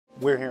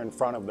We're here in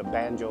front of the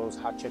BANJO'S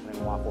Hot Chicken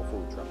and Waffle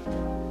food truck.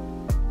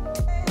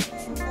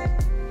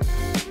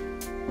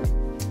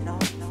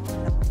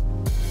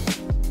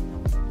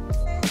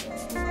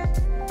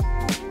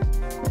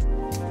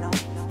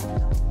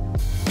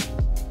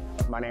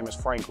 My name is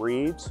Frank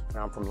Reeves, and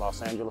I'm from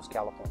Los Angeles,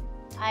 California.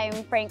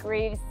 I'm Frank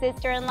Reeves'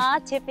 sister-in-law,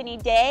 Tiffany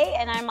Day,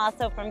 and I'm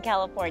also from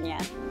California.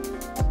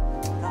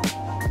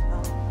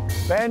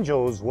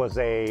 BANJO'S was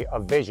a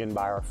vision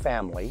by our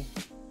family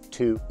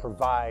to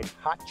provide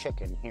hot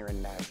chicken here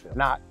in Nashville.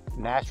 Not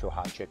Nashville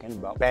Hot Chicken,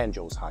 but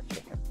BANJO'S Hot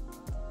Chicken.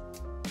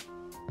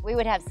 We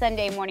would have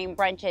Sunday morning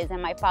brunches,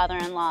 and my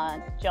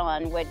father-in-law,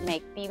 John, would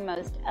make the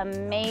most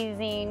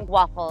amazing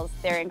waffles.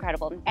 They're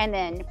incredible. And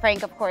then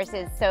Frank, of course,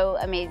 is so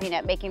amazing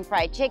at making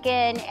fried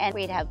chicken, and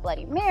we'd have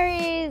Bloody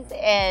Marys,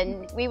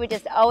 and we would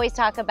just always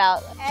talk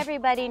about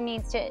everybody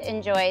needs to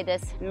enjoy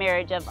this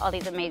marriage of all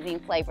these amazing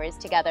flavors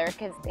together,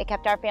 because it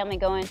kept our family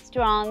going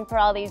strong for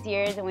all these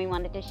years, and we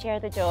wanted to share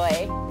the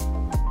joy.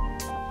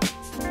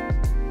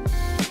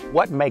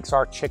 What makes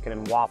our chicken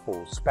and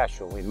waffles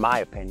special, in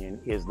my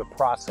opinion, is the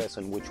process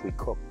in which we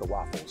cook the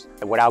waffles.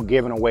 Without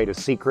giving away the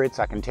secrets,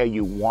 I can tell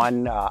you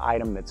one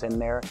item that's in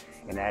there,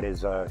 and that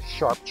is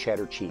sharp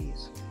cheddar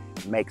cheese.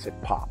 It makes it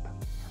pop.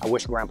 I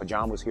wish Grandpa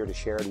John was here to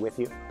share it with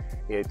you.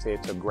 It's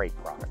a great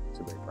product. It's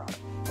a great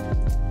product.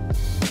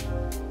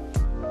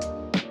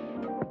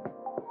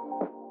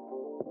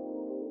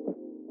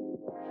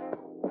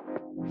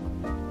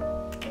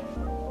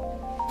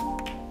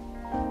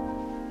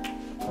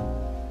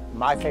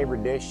 My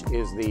favorite dish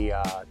is the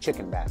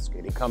chicken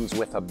basket. It comes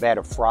with a bed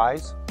of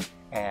fries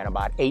and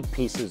about 8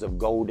 pieces of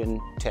golden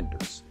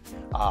tenders.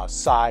 A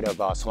side of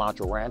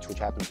cilantro ranch, which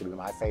happens to be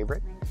my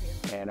favorite,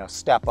 and a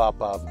step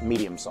up of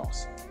medium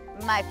sauce.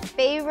 My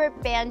favorite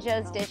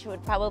BANJO'S dish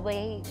would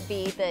probably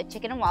be the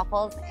chicken and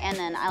waffles, and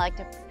then I like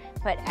to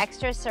put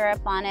extra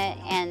syrup on it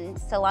and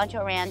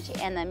cilantro ranch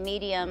and the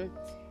medium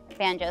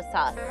BANJO'S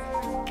sauce.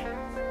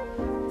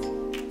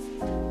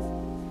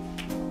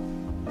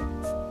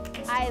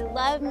 I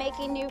love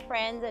making new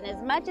friends, and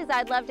as much as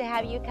I'd love to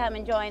have you come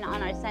and join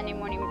on our Sunday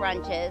morning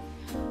brunches,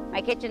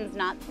 my kitchen's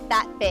not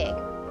that big.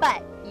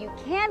 But you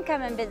can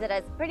come and visit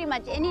us pretty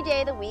much any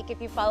day of the week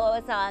if you follow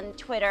us on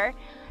Twitter.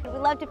 We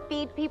love to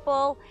feed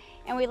people,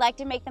 and we like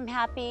to make them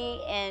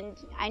happy, and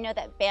I know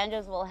that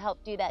BANJO'S will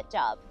help do that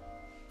job.